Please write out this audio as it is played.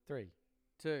3,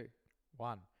 2,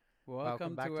 1.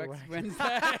 Welcome to Wax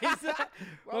Wednesdays.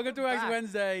 Welcome to Wax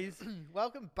Wednesdays.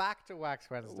 Welcome back to Wax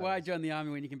Wednesdays. Why join the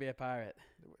army when you can be a pirate?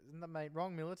 Isn't that, mate?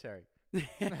 Wrong military.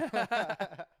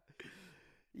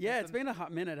 Yeah, it's been a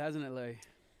hot minute, hasn't it, Lou?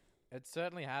 It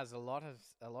certainly has. A lot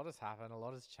has happened. A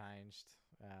lot has changed.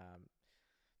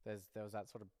 There was that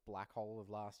sort of black hole of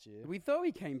last year. We thought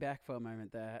we came back for a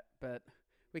moment there, but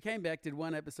we came back, did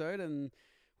one episode, and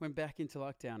went back into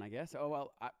lockdown, I guess. Oh,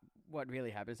 well, what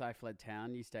really happened is I fled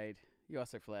town. You stayed. You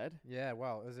also fled. Yeah,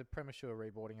 well, it was a premature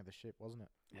reboarding of the ship, wasn't it?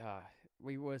 Yeah,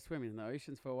 we were swimming in the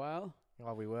oceans for a while.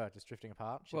 Oh, we were just drifting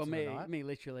apart. Well, me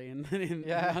literally on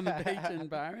the beach in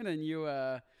Byron, and you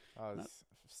were... I was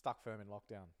stuck firm in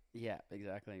lockdown. Yeah,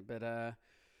 exactly. But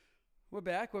we're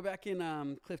back. We're back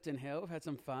in Clifton Hill. We've had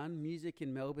some fun. Music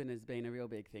in Melbourne has been a real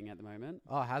big thing at the moment.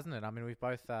 Oh, hasn't it? I mean, we've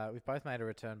both made a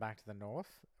return back to the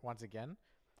north once again.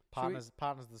 Partners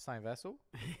of the same vessel.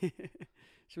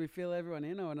 Should we fill everyone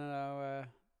in on our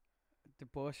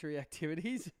debauchery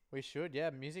activities? We should, yeah.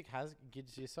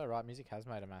 You're so right. Music has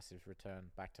made a massive return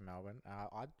back to Melbourne.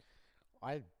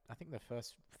 I think the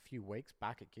first few weeks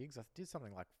back at gigs, I did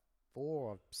something like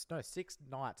 6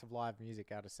 nights of live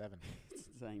music out of 7. It's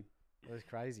insane. It was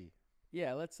crazy.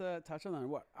 Yeah, let's touch on that.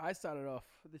 What I started off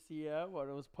this year, it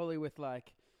was probably with I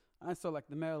saw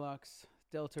the Murlocs,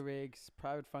 Delta Rigs,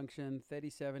 Private Function,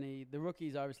 3070. The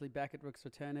Rookies obviously back at Rook's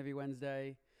Return every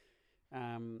Wednesday.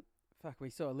 We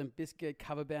saw a Limp Bizkit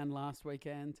Cover Band last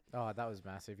weekend. Oh, that was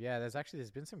massive. Yeah, there's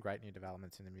been some great new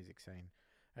developments in the music scene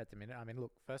at the minute. I mean,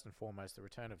 look, first and foremost, the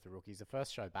return of the Rookies. The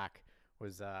first show back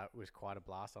was quite a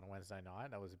blast on a Wednesday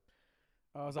night. It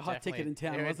was a hot ticket in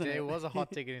town, wasn't it? It was a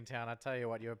hot ticket in town. I tell you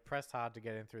what, you were pressed hard to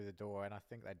get in through the door, and I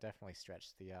think they definitely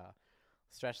stretched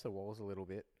the walls a little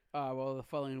bit. Oh, well, the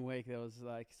following week there was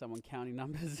someone counting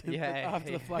numbers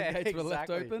after the floodgates were left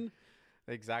open.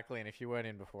 Exactly, and if you weren't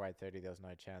in before 8:30, there was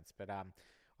no chance. But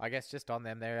I guess just on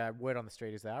them, their word on the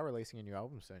street is they are releasing a new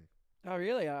album soon. Oh,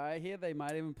 really? I hear they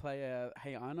might even play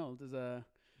Hey Arnold as a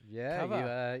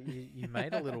cover. You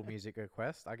made a little music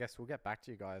request. I guess we'll get back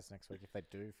to you guys next week if they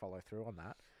do follow through on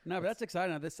that. No, but that's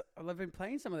exciting. I've been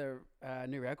playing some of their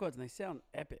new records, and they sound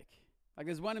epic.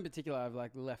 There's one in particular I've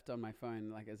left on my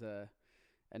phone as a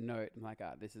note. I'm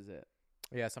this is it.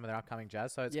 Yeah, some of their upcoming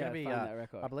jazz. So it's going to be, that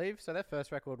record. I believe, so their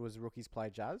first record was Rookies Play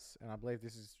Jazz, and I believe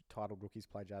this is titled Rookies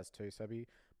Play Jazz too. So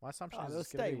my assumption is it'll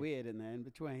stay weird in there in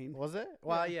between. Was it?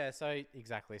 Well, yeah, so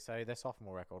exactly. So their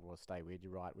sophomore record was Stay Weird,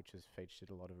 you're right, which has featured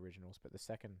a lot of originals. But the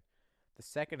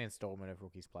second installment of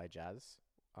Rookies Play Jazz,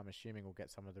 I'm assuming we'll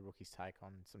get some of the Rookies' take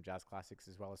on some jazz classics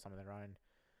as well as some of their own.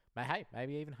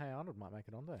 Maybe even Hey Arnold might make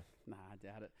it on there. Nah, I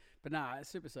doubt it. But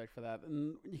super stoked for that.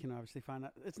 And you can obviously find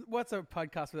out. What's a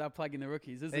podcast without plugging the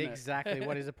Rookies, isn't it? Exactly.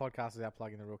 What is a podcast without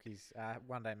plugging the Rookies?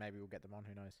 One day maybe we'll get them on.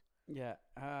 Who knows? Yeah.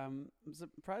 I'm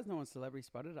surprised no one celebrity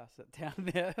spotted us down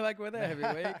there. We're there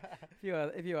every week.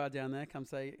 If you are down there, come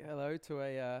say hello to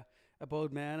a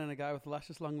bald man and a guy with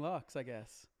luscious long locks, I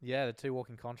guess. Yeah, the two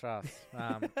walking contrasts.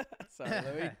 Sorry,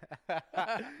 Louis.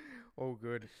 All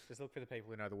good. Just look for the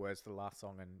people who know the words to the last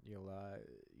song, and you'll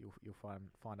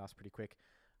find us pretty quick.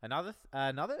 Another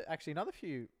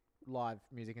few live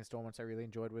music installments I really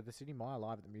enjoyed were the Sydney Mire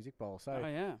live at the Music Bowl. So,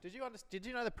 did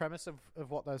you know the premise of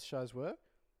what those shows were?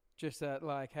 Just that,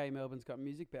 hey, Melbourne's got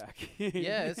music back.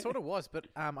 Yeah, it sort of was. But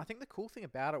I think the cool thing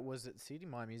about it was that Sydney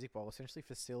Mire Music Bowl essentially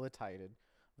facilitated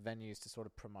venues to sort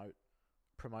of promote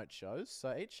shows.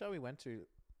 So each show we went to,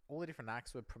 all the different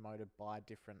acts were promoted by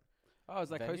different. Oh, it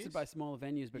was venues? Hosted by smaller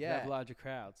venues, but could have larger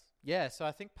crowds. Yeah, so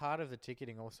I think part of the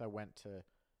ticketing also went to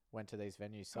these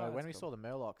venues. So when we saw the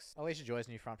Murlocs, Alicia Joy's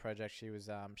new front project, she made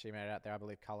it out there. I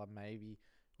believe Colour maybe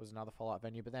was another follow-up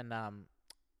venue, but then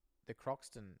the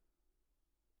Croxton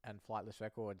and Flightless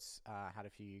Records had a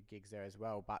few gigs there as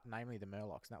well, but namely the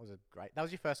Murlocs, and that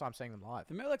was your first time seeing them live.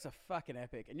 The Murlocs are fucking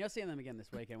epic, and you're seeing them again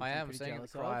this weekend. I am seeing them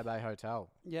at the Cryo Bay Hotel.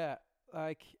 Yeah.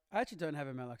 I actually don't have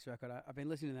a Murlocs record. I've been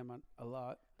listening to them a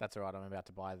lot. That's all right. I'm about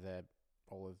to buy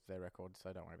all of their records,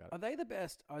 so don't worry about it. Are they the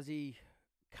best Aussie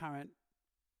current...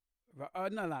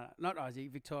 no, not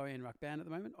Aussie, Victorian rock band at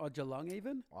the moment? Or Geelong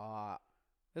even?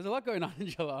 There's a lot going on in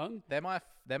Geelong. They're my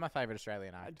favourite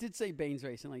Australian act. I did see Beans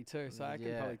recently too, so I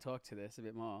can probably talk to this a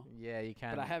bit more. Yeah, you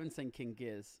can. But I haven't seen King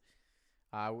Giz.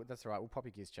 That's all right. We'll pop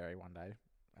your Giz Cherry one day.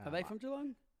 Are they from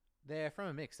Geelong? They're from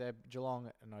a mix. They're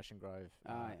Geelong and Ocean Grove,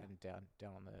 yeah. and down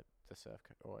on the surf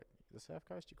coast, or the surf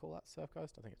coast. You call that surf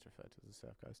coast? I think it's referred to as the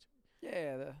surf coast.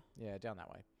 Yeah, down that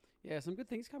way. Yeah, some good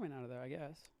things coming out of there, I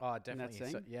guess. Oh,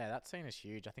 definitely. That scene is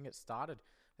huge. I think it started.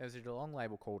 There was a Geelong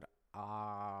label called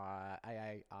AARGHTR.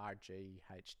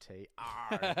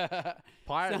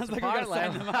 Sounds like we're going to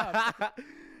sign them up.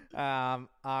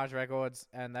 Orange Records,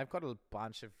 and they've got a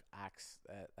bunch of acts,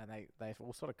 and they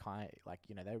all sort of kind of like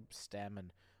they stem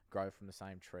and grow from the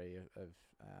same tree of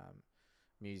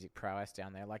music prowess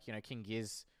down there. Like King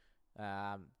Giz,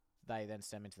 they then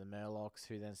stem into the Murlocs,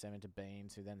 who then stem into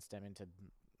Beans, who then stem into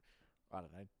I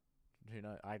don't know, who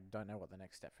know. I don't know what the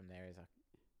next step from there is.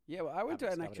 Yeah, well, I went to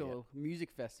an discovered it actual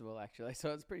music festival actually,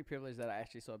 so it's pretty privileged that I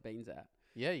actually saw Beans at.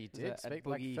 Yeah, you did. at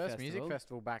Like Boogie first Festival. music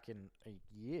festival back in a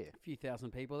year. A few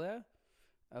thousand people there,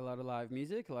 a lot of live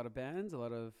music, a lot of bands, a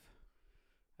lot of,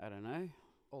 I don't know.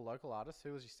 All local artists.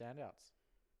 Who was your standouts?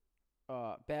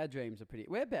 Bad Dreams are pretty.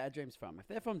 Where Bad Dreams from? If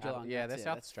they're from Geelong, yeah, they're that's it.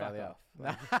 South That's fuck Australia. off.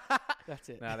 Like, that's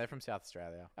it. No, they're from South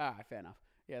Australia. Fair enough.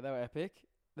 Yeah, they were epic.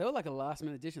 They were like a last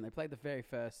minute addition. They played the very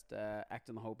first act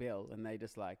on the whole bill, and they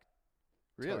just like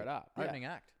tore it up. Yeah. Opening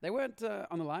act. They weren't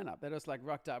on the lineup. They just like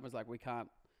rocked up and was like, we can't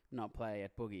not play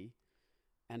at Boogie,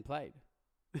 and played.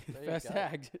 First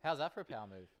act. How's that for a power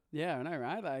move? Yeah, I know,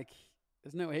 right? Like,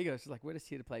 there's no ego. It's just like, we're just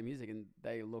here to play music, and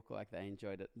they look like they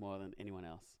enjoyed it more than anyone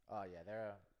else. Oh yeah,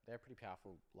 they're a pretty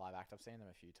powerful live act. I've seen them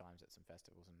a few times at some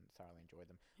festivals and thoroughly enjoyed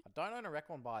them. I don't own a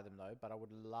record by them though, but I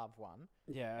would love one.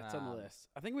 Yeah, it's on the list.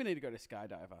 I think we need to go to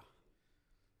Skydiver.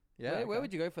 Yeah, where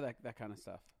would you go for that kind of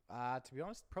stuff? To be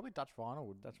honest, probably Dutch Vinyl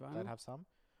would. Dutch Vinyl? They'd have some.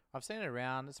 I've seen it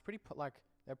around. It's pretty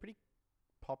they're a pretty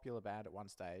popular band at one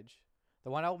stage.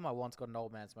 The one album I want's got an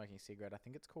old man smoking a cigarette. I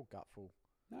think it's called Gutful.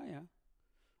 Oh yeah.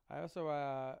 I also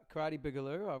Karate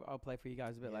Boogaloo. I'll play for you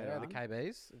guys a bit later. Yeah, the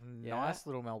KBs. Yeah. Nice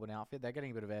little Melbourne outfit. They're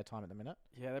getting a bit of airtime at the minute.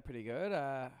 Yeah, they're pretty good.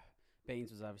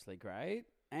 Beans was obviously great.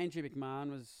 Andrew McMahon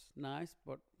was nice,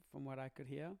 but from what I could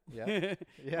hear, Yeah.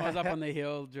 I was up on the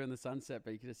hill during the sunset,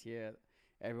 but you could just hear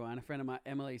everyone. A friend of mine,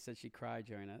 Emily, said she cried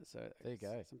during it. So there you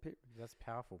go. That's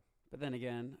powerful. But then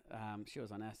again, she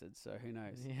was on acid, so who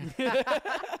knows?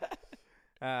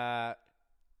 Yeah.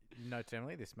 Note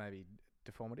only, this may be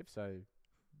deformative, so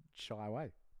shy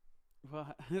away.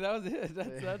 Well, that was it.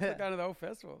 That's the kind of the whole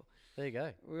festival. There you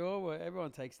go. We all were.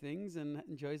 Everyone takes things and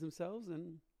enjoys themselves,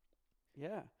 and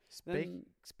yeah.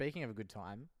 Speaking of a good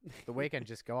time, the weekend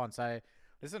just gone. So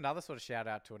this is another sort of shout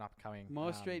out to an upcoming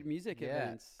More Street Music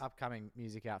events. Upcoming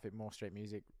music outfit, More Street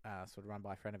Music, sort of run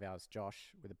by a friend of ours,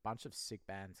 Josh, with a bunch of sick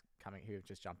bands coming who have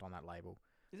just jumped on that label.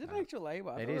 Is it an actual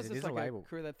label? It is. It is like a label. A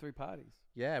crew that threw parties.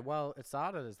 Yeah, well, it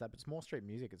started as that, but it's More Street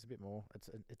Music. It's a bit more.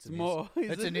 It's more.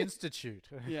 It's an institute.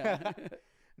 Yeah.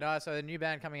 No, so the new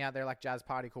band coming out, they're like jazz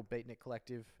party called Beatnik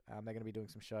Collective. They're going to be doing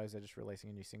some shows. They're just releasing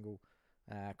a new single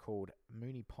called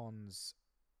Mooney Ponds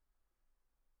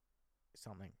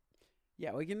something.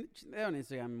 Yeah, they're on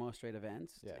Instagram, More Street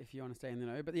Events, if you want to stay in the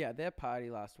know. But yeah, their party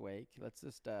last week. Let's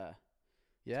just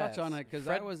touch on it, because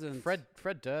that wasn't...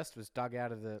 Fred Durst was dug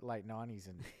out of the late 90s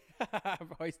and...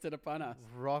 hoisted upon us.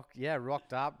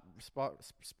 Rocked up,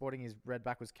 sporting his red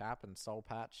backwards cap and soul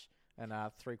patch and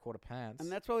 3/4 pants.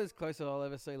 And that's probably as close as I'll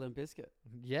ever see Limp Bizkit.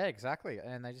 Yeah, exactly.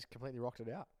 And they just completely rocked it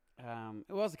out.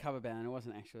 It was a cover band. It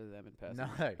wasn't actually them in person.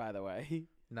 No. By the way.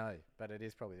 No, but it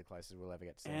is probably the closest we'll ever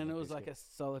get to seeing And it Limp was Bizkit. like a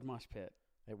solid mosh pit.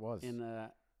 It was.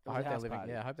 I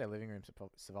hope their living room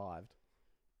survived.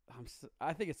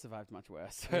 I think it survived much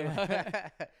worse.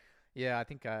 Yeah, I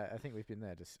think we've been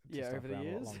there just over the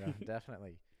years. A lot longer,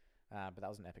 definitely. But that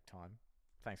was an epic time.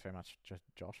 Thanks very much,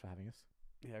 Josh, for having us.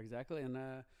 Yeah, exactly.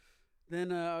 And then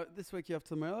this week you're off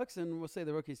to the Murlocs, and we'll see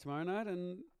the Rookies tomorrow night.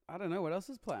 And I don't know what else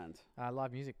is planned.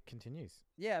 Live music continues.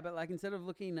 Yeah, but like instead of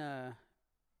looking to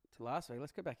last week,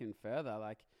 let's go back even further.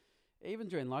 Like even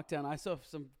during lockdown, I saw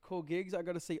some cool gigs. I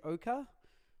got to see Oka.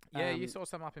 Yeah, you saw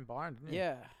some up in Byron, didn't you?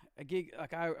 Yeah, a gig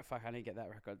like I didn't get that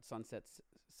record. Sunset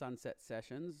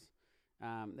Sessions.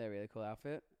 They're a really cool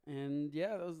outfit. And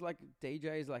yeah, there was like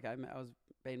DJs. Like I was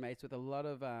being mates with a lot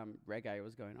of reggae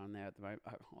was going on there at the moment.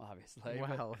 Obviously.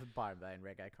 Well, Byron Bay and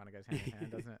reggae kind of goes hand in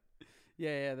hand, doesn't it?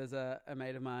 Yeah. There's a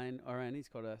mate of mine, Oren. He's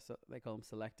called they call him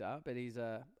Selector, but he's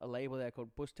a label there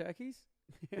called Bush Turkeys.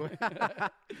 Fantastic.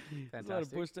 There's a lot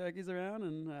of bush turkeys around,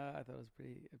 and I thought it was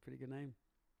a pretty good name.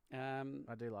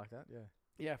 I do like that. Yeah.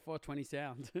 Yeah, 420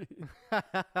 sound.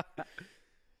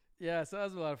 Yeah, so that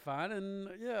was a lot of fun. And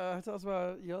yeah, tell us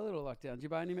about your little lockdown. Did you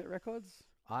buy any records?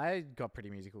 I got pretty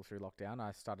musical through lockdown.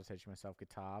 I started teaching myself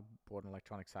guitar, bought an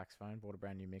electronic saxophone, bought a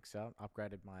brand new mixer,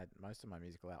 upgraded most of my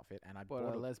musical outfit, and I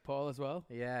bought a Les Paul as well.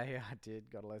 Yeah, I did.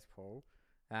 Got a Les Paul,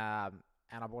 and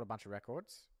I bought a bunch of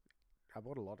records. I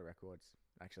bought a lot of records,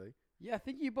 actually. Yeah, I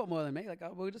think you bought more than me. Like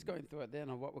we were just going through it then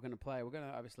of what we're going to play. We're going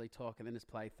to obviously talk and then just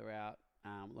play throughout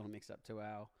a little mix up to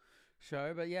our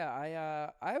show. But yeah,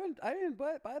 I didn't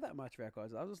buy that much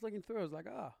records. I was just looking through. I was like,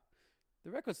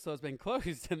 the record store's been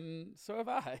closed, and so have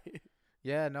I.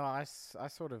 Yeah, no, I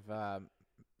sort of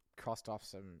crossed off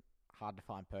some hard to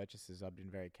find purchases I've been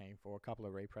very keen for. A couple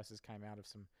of represses came out of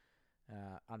some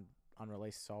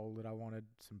unreleased soul that I wanted,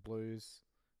 some blues,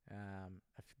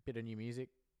 bit of new music.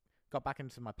 Got back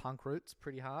into my punk roots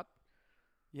pretty hard.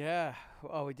 Yeah.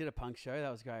 Oh, we did a punk show.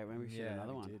 That was great. Maybe we should do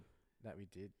another one. We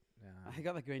did. I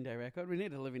got the Green Day record. We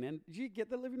need a Living End. Did you get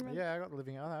the Living End? Yeah, I got the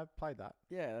Living End. I played that.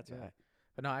 Yeah, that's right.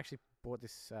 But no, I actually bought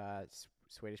this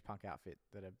Swedish punk outfit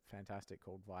that are fantastic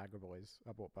called Viagra Boys.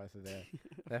 I bought both of their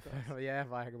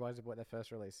Viagra Boys. I bought their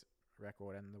first release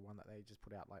record and the one that they just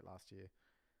put out late last year.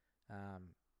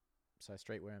 So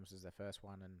Street Worms is their first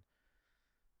one, and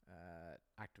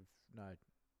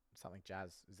Something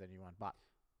Jazz is their new one. But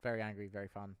very angry, very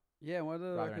fun. Yeah, what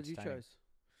are the records you chose?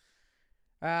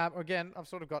 Again, I've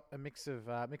sort of got a mix of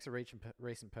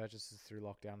recent purchases through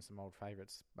lockdown and some old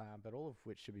favourites, but all of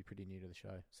which should be pretty new to the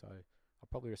show. So I'll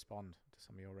probably respond to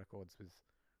some of your records with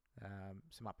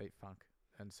some upbeat funk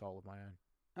and soul of my own.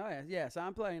 Oh, yeah. So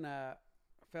I'm playing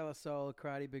Fella Soul,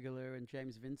 Karate Bigelow, and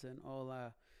James Vincent,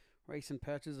 all recent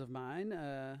purchases of mine.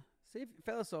 See,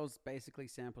 Fella Soul's basically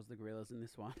samples the Gorillaz in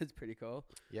this one. It's pretty cool.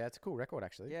 Yeah, it's a cool record,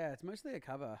 actually. Yeah, it's mostly a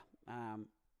cover.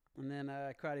 And then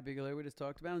Karate Bigelow we just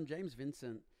talked about, and James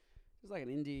Vincent, just like an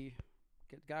indie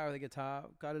guy with a guitar,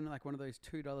 got in like one of those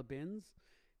 $2 bins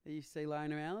that you see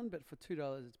lying around, but for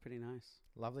 $2 it's pretty nice.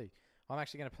 Lovely. I'm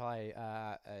actually going to play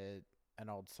an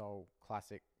old soul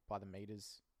classic by the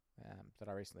Meters that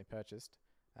I recently purchased,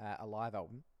 a live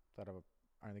album that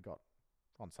I've only got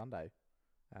on Sunday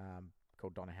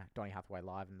called Donny Hathaway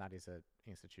Live, and that is an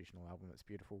institutional album that's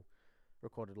beautiful,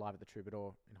 recorded live at the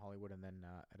Troubadour in Hollywood and then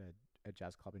at a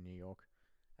jazz club in New York.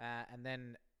 And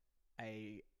then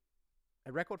a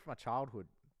record from my childhood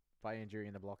by Injury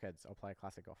and the Blockheads. I'll play a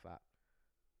classic off that.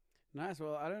 Nice.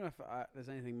 Well, I don't know if there's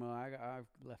anything more I've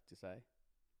left to say.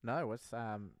 No,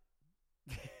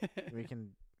 we can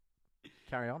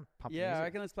carry on. Pump yeah, music. I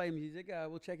reckon let's play music.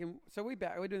 We'll check in. So we're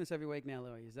doing this every week now,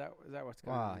 Louis. Is that what's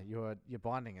going on? You're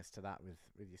binding us to that with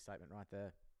your statement right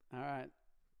there. All right.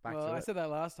 Back well, to I it. said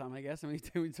that last time, I guess, and we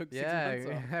took 6 months off.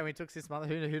 Yeah, we took 6 months.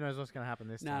 Who knows what's going to happen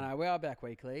this time? No, we are back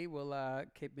weekly. We'll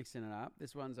keep mixing it up.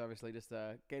 This one's obviously just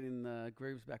getting the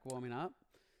grooves back warming up,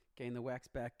 getting the wax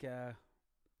back.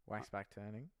 Wax back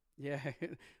turning. Yeah,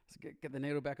 let's get the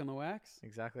needle back on the wax.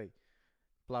 Exactly.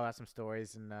 Blow out some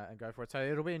stories and go for it. So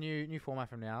it'll be a new format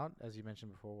from now, as you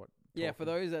mentioned before. Yeah, for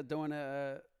those that don't want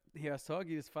to hear us talk,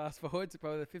 you just fast forward to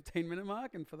probably the 15-minute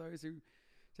mark, and for those who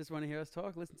just want to hear us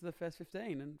talk, listen to the first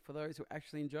 15. And for those who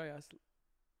actually enjoy us,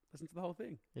 listen to the whole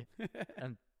thing. Yeah.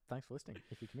 And thanks for listening,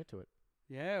 if you commit to it.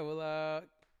 Yeah, we'll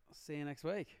see you next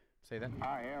week. See you then.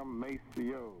 I am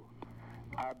Maceo.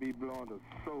 I be blowing the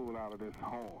soul out of this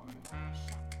horn.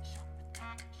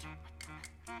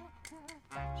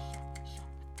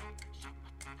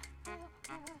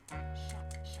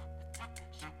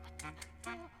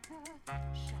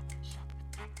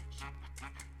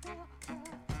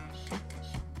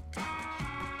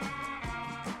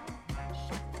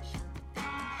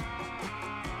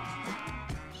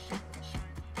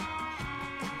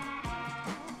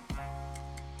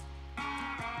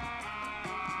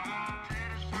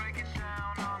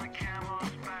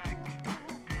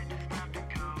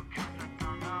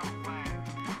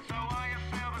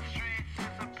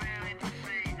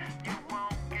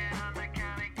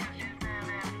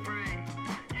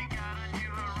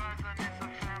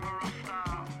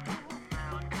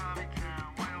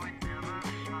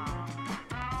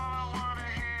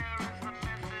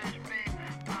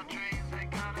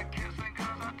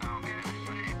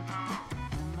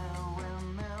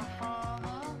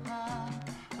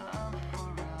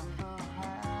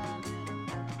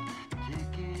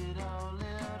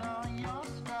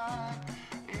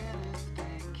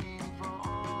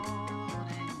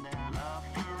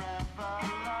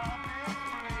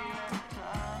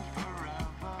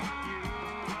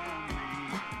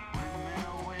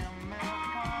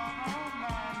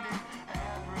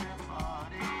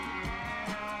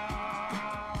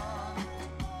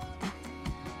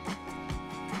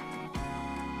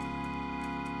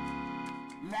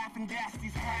 Laughing gas,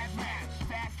 these hazmats,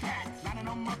 fast cats, lining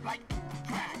them up like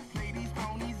cracks. Ladies,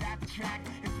 ponies at the track,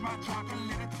 it's my chocolate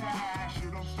attack.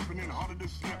 Shit, I'm stepping in harder to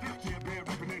step, yeah, bear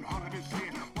ripping in harder to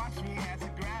sit. Watch me as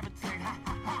it gravitate, ha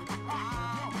ha ha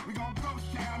ha. We gon'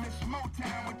 ghost down this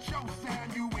Motown with your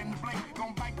sound, you in the blink.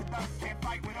 Gon' bite the dust, can't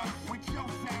fight with us. With your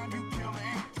sound, you kill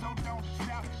it, so don't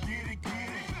stop, get it,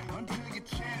 until you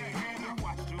chat it, and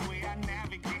watch the way I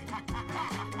navigate, ha ha ha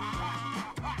ha.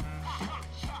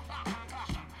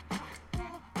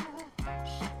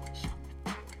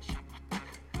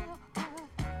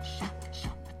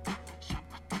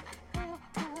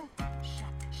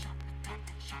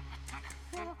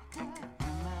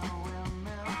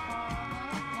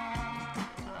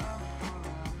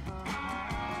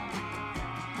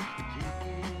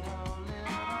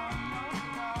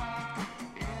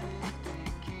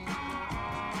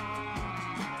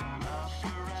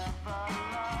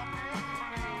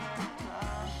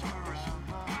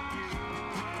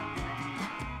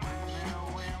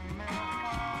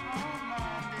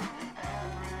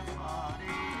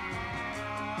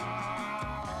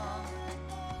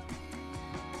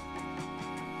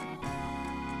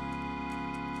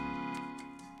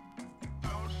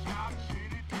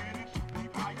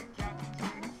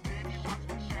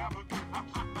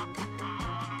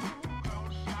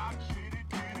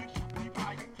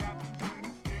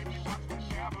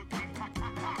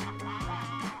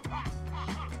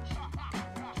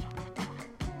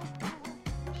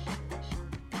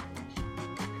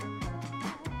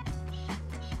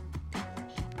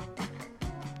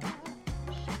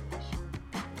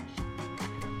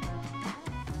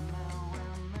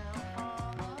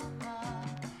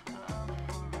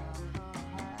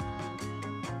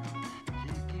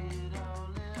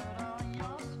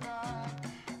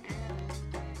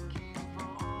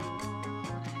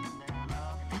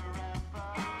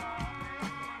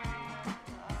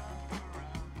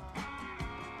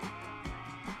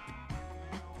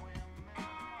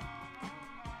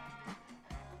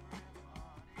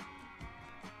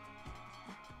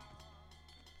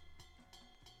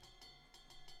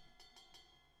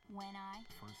 when I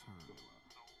first heard.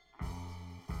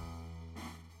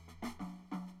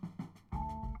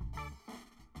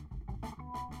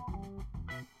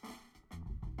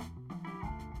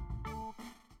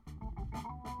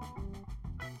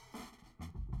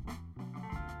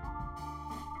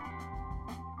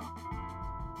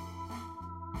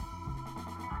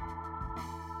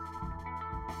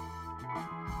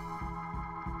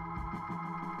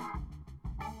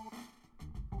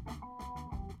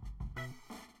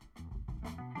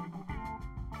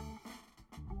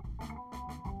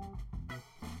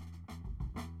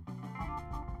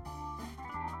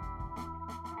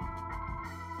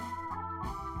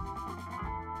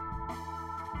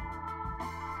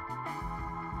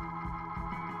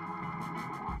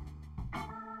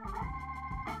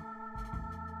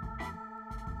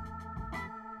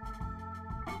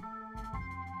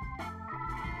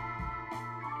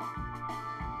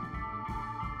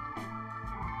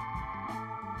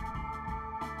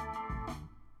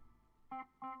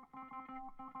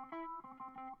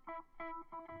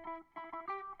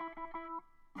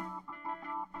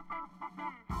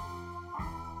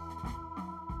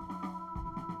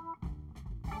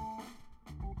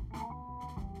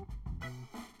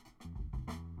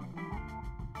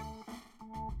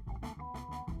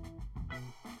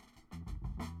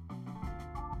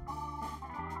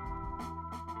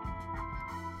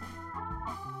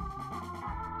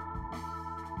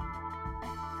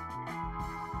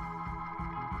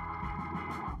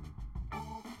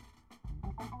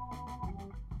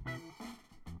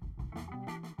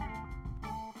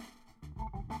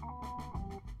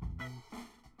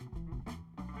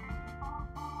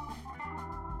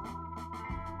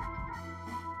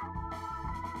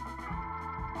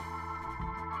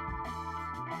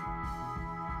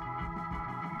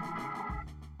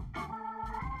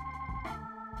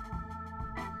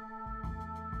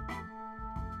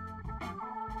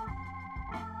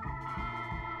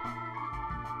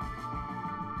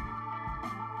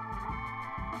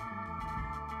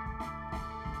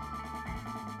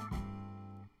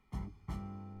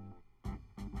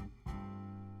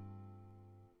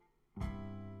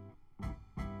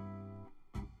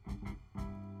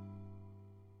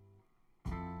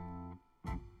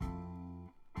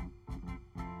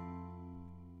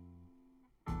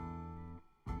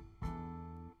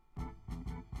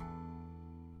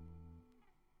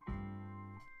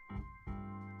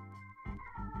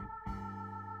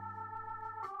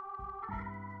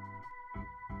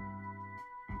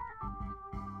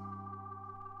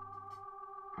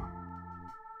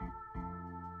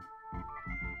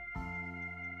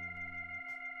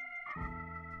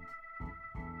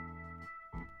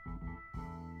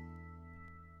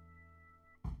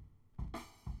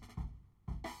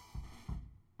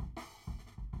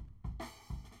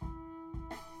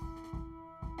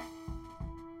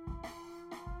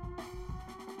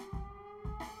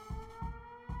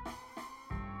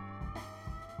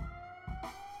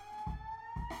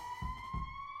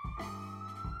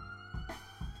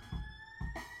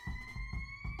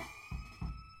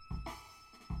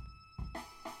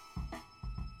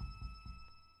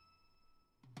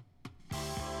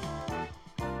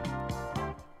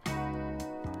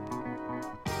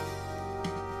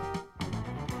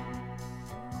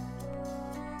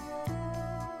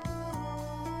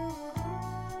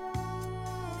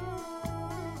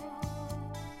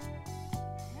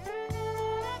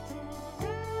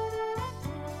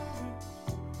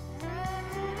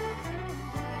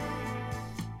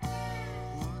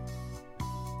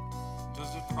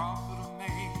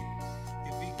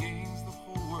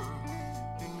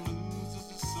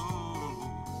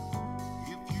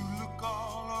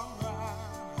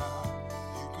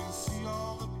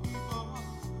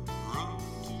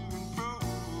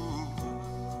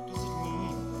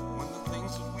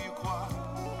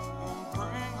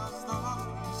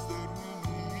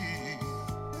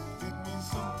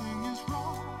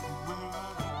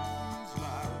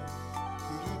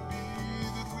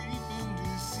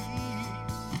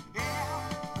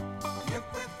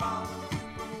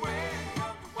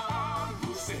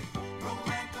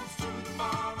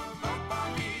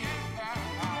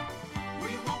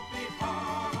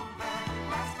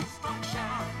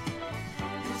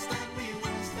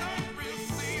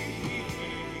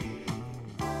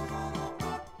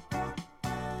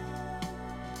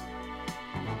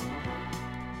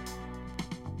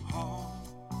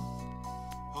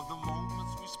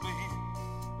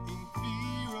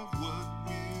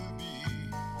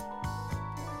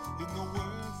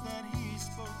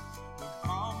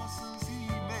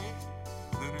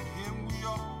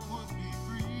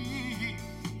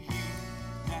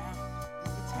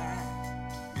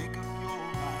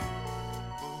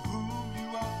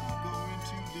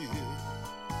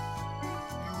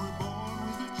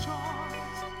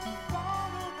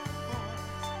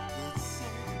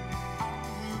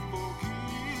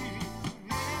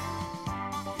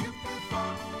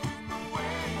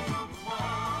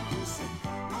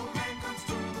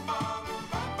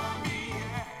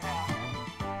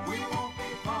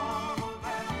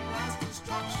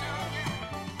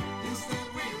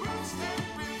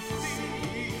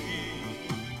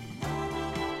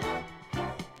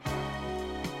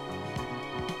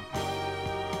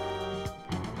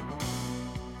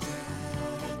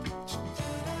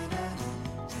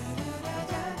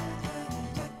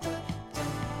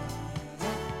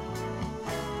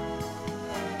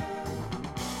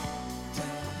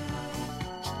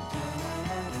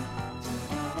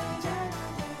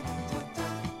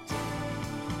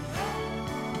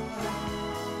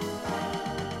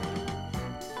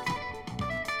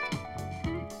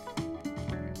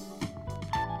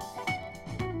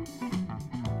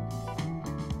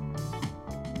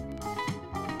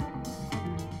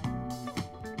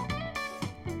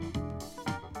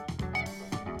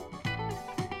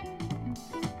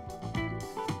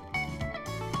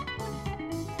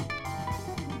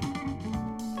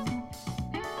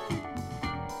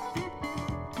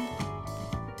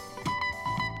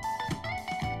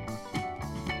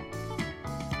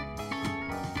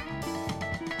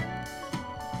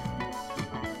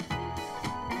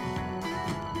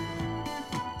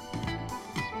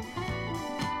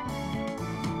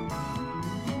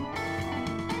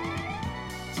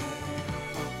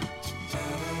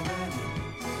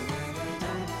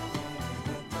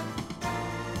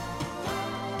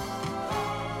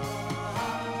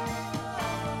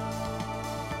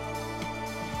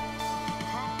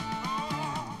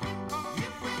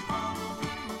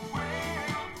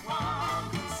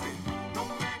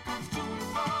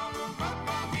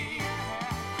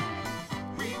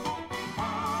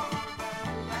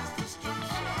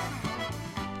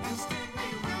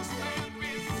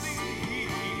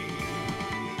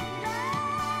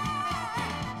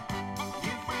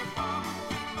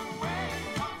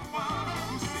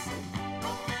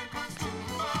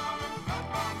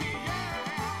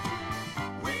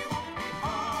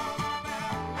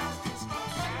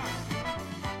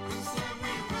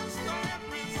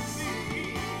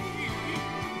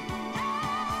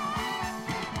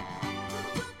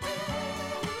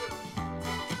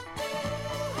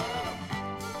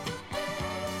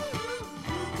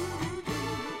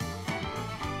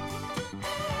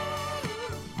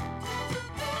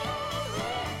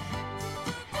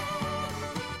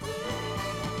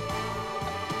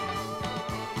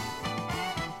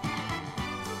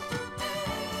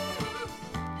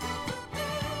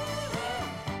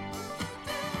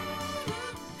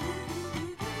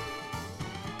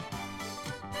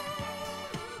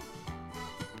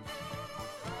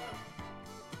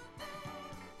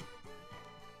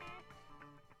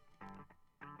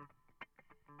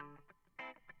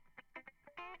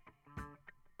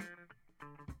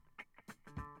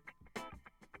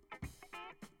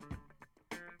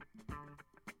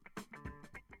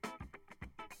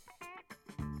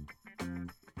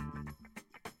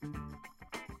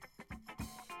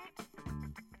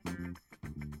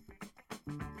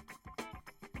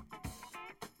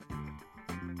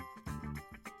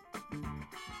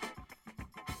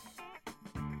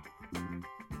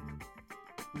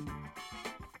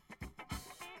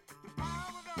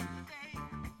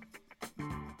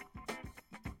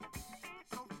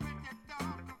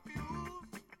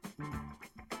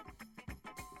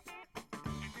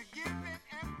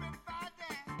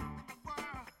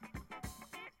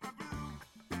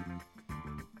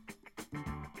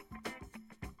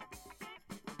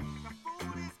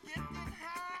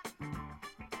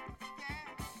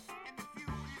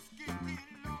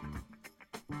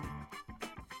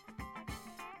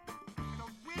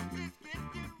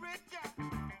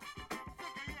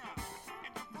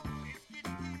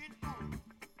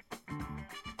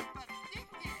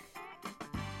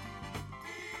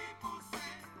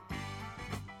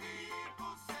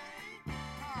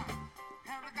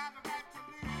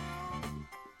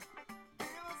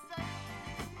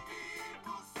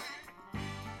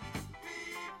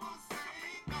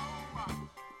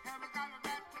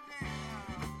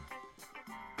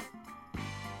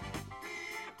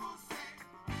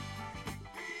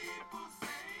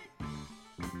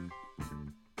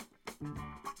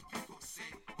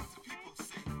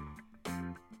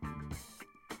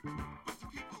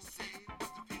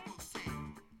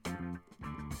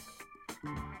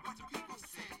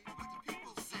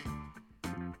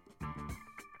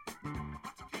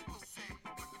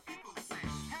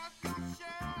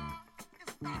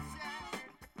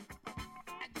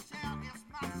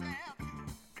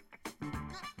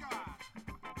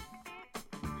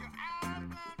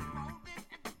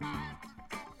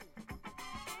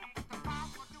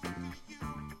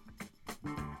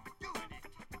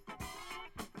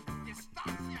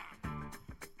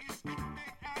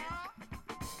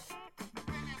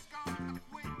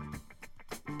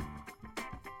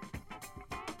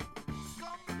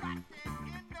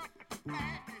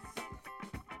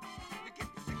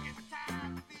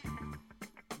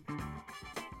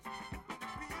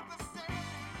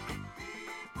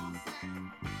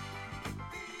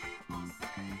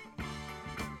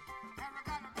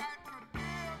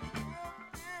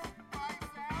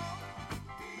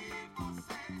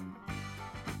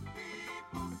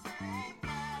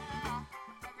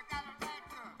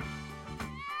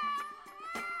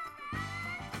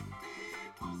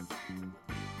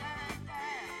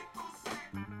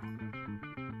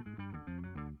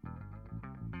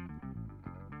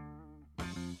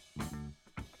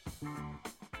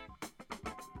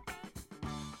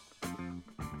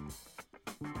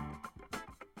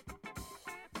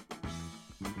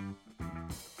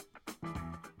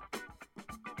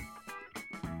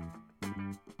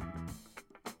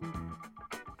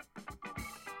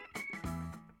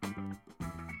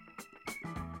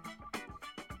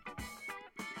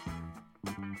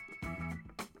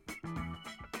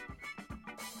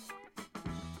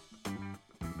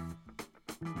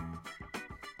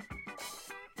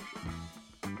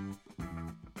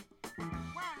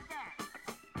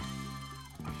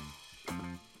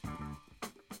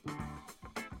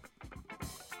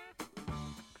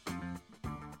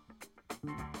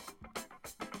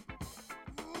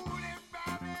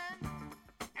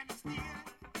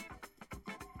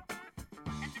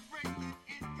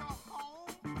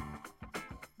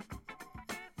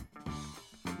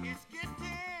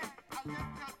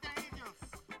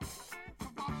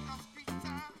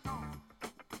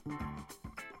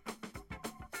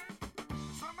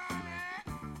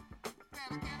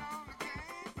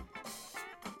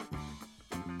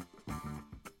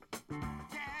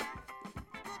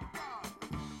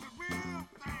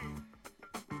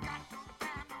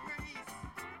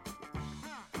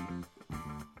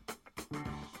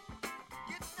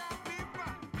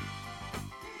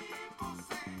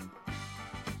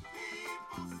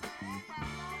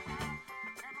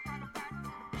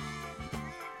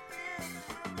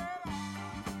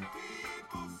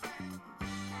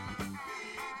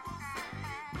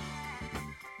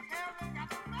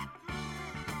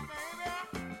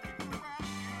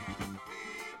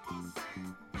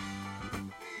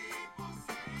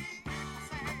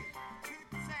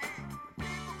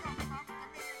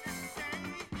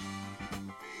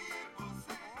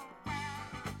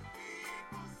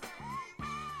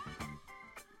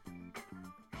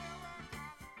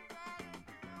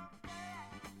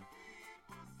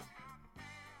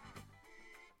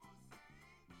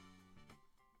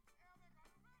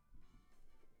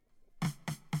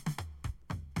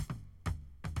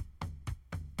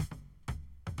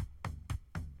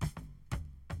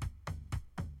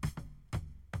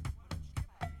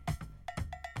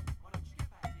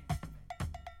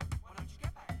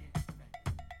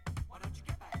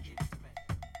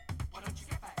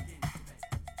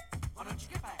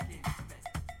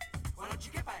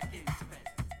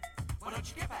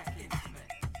 you get back into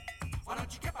bed? Why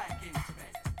don't you get back into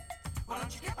bed? Why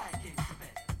don't you get back into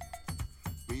bed?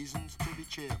 Reasons to be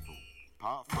cheerful,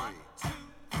 part 3. 1, 2,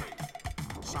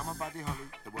 3. Summer Buddy Holly,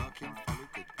 the working folly,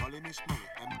 good golly Miss Molly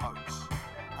and boats.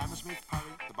 Hammersmith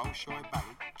Parry, the Bolshoi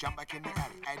Bally, jump back in the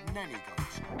alley, add nanny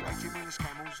goats. 18-wheeler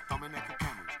camels, Dominica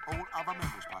camels, all other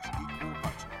mammals plus equal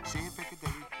votes. Seeing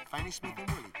Piccadilly, Fanny Smith and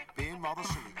Willie, being rather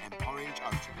silly and porridge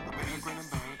oats. A bit of grin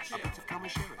and bear it, a bit of come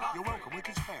and share it. You're welcome, we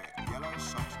can spare it. Yellow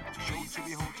socks, too short to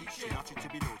be haughty, too nutty to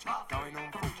be naughty. Going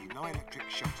on 40, no electric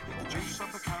shocks. The juice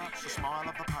of the carrot, the smile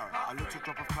of the parrot, a little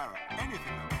drop of claret,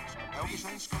 anything that works. Elvis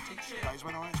and Scotty, days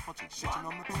when I ain't spotty, sitting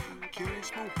on the potty, curing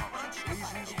smallpox.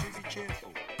 Reasons to be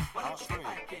cheerful, part 3.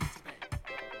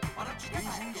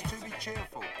 Reasons to be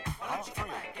cheerful, part 3.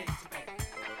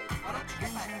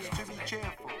 Reasons to be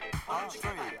cheerful, part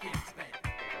 3.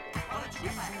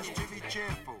 Reasons to be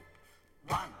cheerful,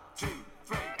 1, 2,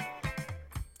 3.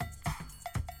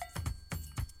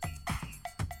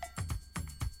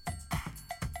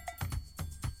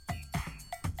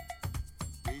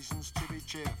 Reasons to be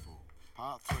cheerful,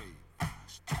 part 3.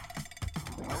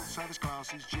 Health service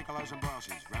glasses, gigolos and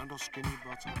brasses, round or skinny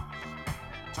bottoms.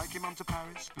 Taking mum to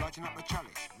Paris, lighting up the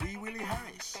chalice, wee Willie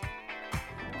Harris.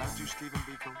 Down to Stephen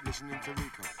Biko, listening to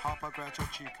Rico, Harper Groucho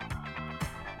Chico.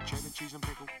 Cheddar cheese and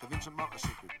pickle, the Vincent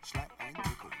motorcycle, slap and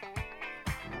tickle.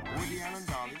 Woody Allen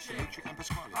Darley, Dimitri and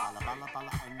Pasquale, Balla Balla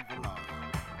Balla and Volare.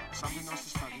 Something nice to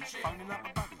study, phoning up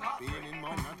a buddy, being in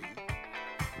my nutty.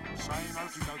 Saying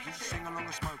okie dokie, sing along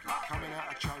a smoky, coming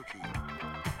out a chokey.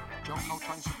 John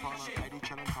Coltrane soprano, Eddie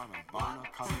Celentano, Bono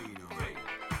Carlino.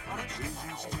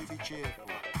 Reasons to be cheerful,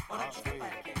 part 3.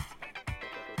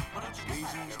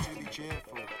 Reasons to be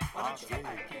cheerful, part 3.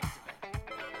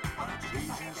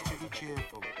 Reasons to be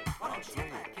cheerful, part 3.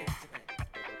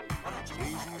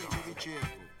 Reasons to be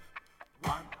cheerful,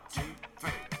 1, 2,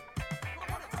 3.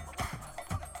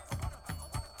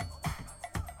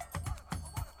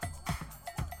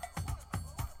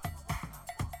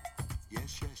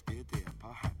 Yes, yes, dear, dear,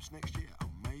 perhaps next year, or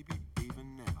maybe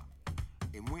even never.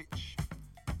 In which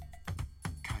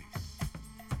case?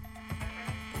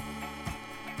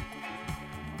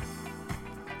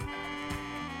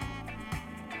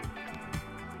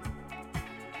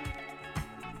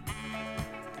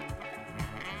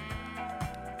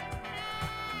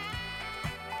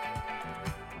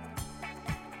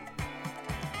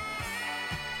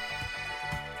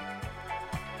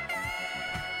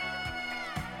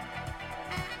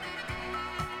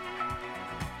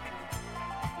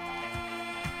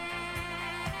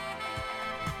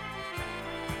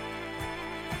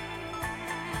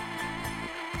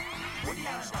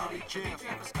 Cheerful,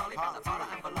 part 3.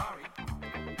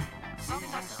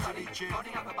 Something nice to study,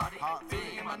 holding up a body,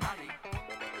 being in my nutty.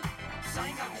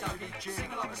 Saying okie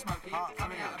sing along a smoky,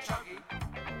 coming out of chokey.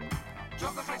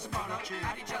 John Coltrane soprano,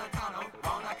 Eddie Celentano,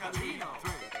 Bono Carlino.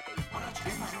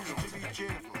 Reasons to be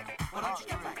cheerful, Why don't you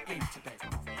get back into bed?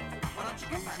 Why don't you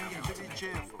get back reasons into to be bed?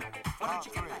 cheerful, Why part don't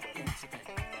you 3. get back into bed?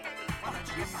 Why don't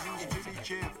you get back Reasons into to be bed?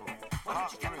 cheerful, Why part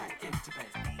don't you 3. get back into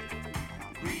bed?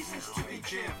 Reasons to be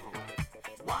cheerful,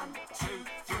 1, 2,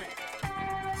 3.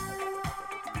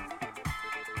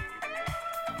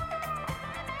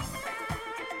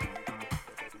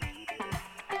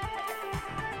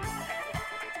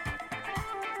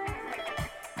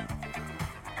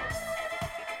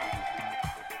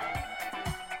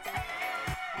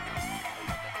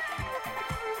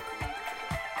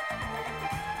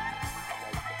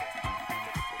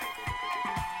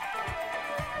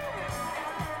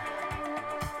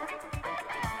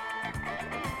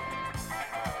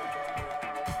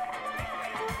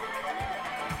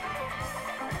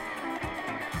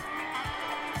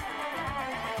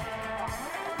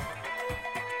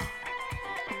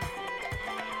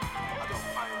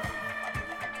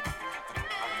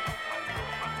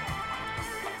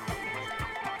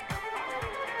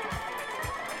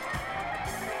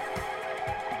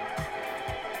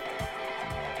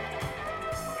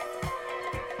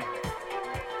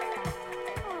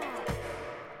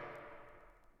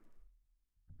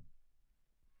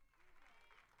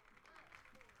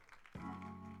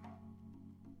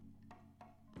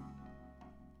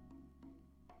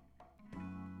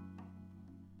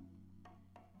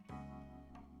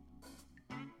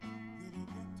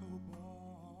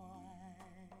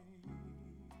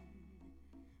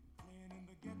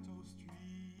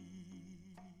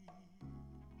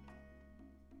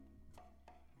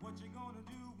 What you gonna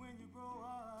do when you grow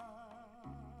up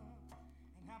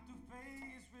and have to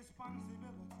face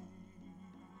responsibility?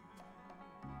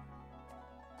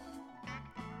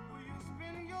 Will you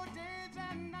spend your days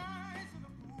and nights in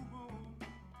the pool room?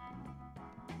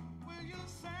 Will you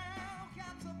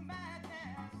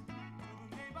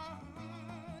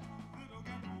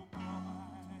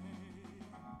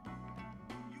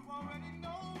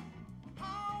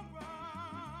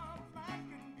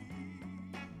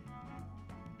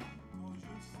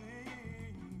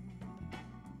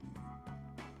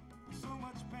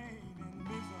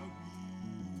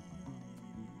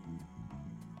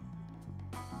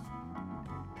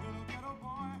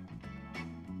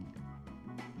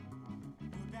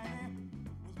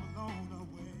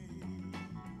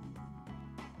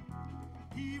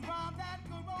robbed that